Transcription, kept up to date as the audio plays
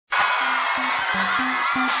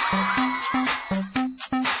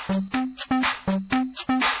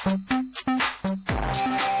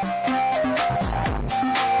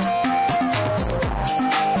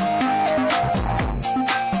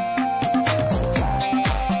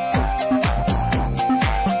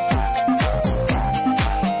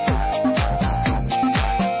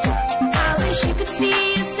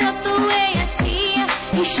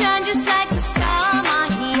You shine just like a star,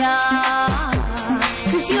 Mahia.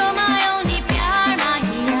 'Cause you're my only प्यार,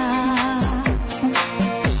 Mahia.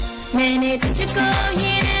 मैंने तुझको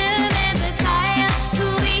ये दिल में बसाया, तू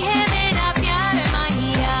ही है मेरा प्यार,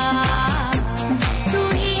 Mahia. तू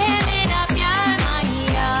ही है मेरा प्यार,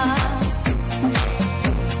 Mahia.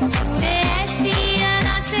 तूने ऐसी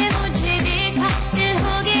अदा से मुझे देखा, दिल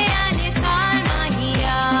हो गया निसार,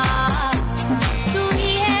 Mahia. तू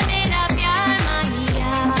ही है मेरा प्यार,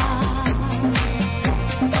 Mahia.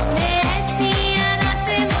 तूने ऐसी अदा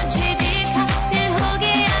से मुझे देखा, दिल हो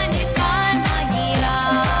गया निसार, Mahia.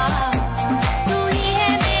 तू ही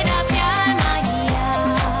है मेरा प्यार, Mahia.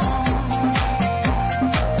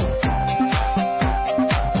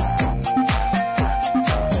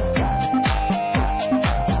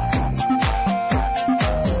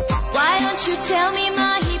 Why don't you tell me,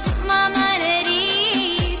 Mahi, put my mind at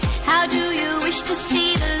ease? How do you wish to see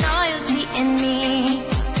the loyalty in me?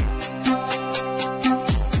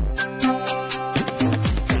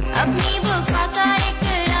 अपनी वफा का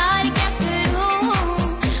इकरार क्या करूं,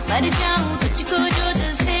 मर जाऊं तुझको जो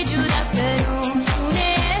दिल से जुदा करूं. तूने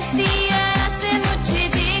ऐसी अदा से मुझे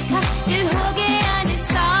देखा, दिल हो गया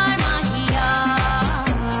निसार, Mahia.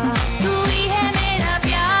 तू ही है मेरा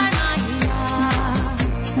प्यार, Mahia.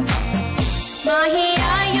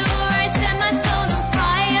 Mahia, you set my soul on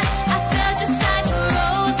fire. I felt just like a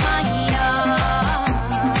rose, Mahia.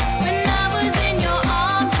 When I was in your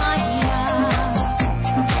arms, Mahia.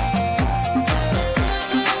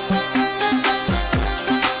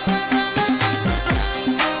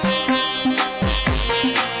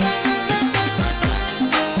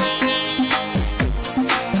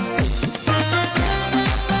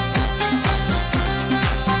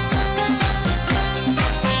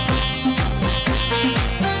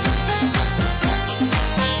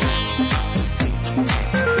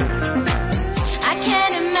 I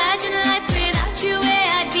can't imagine life without you, where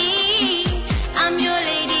I'd be. I'm your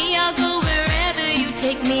lady, I'll go wherever you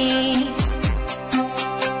take me.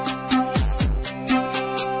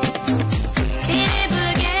 तेरे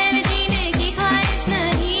बगैर जीने की ख्वाहिश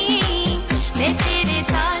नहीं, मैं तेरे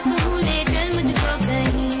साथ भूले चल मुझको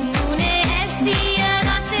कहीं. तूने ऐसी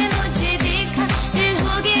अदा से मुझे देखा, दिल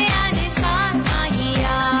हो गया निसार,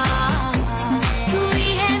 Mahia. तू ही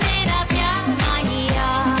है मेरा प्यार, Mahia.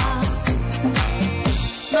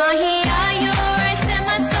 Mahia, you set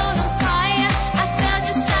my soul on fire. I felt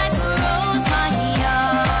just like a rose, Mahia.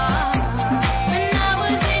 When I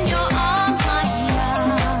was in your arms, Mahia.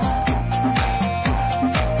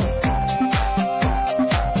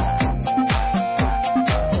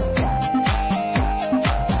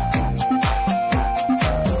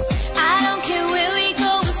 I don't care where we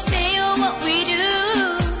go, we'll stay or what we do.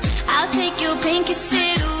 I'll take your pain, kiss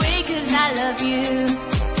it away, 'cause I love you.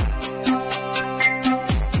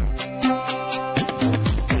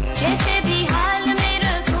 जैसे भी हाल में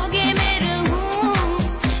रखोगे मैं रहूं,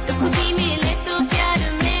 दुख भी मिले तो प्यार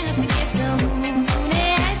में हंस के सहूं. तूने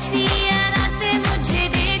ऐसी अदा से मुझे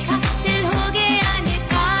देखा, दिल हो गया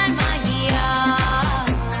निसार, Mahia.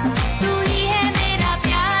 तू ही है मेरा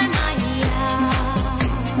प्यार, Mahia.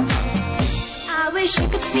 I wish you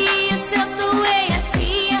could see yourself the way I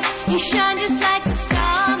see you. You shine just like a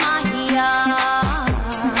star, Mahia.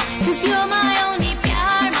 'Cause you're my only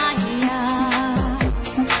प्यार, Mahia.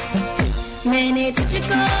 मैंने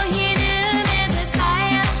तुझको ये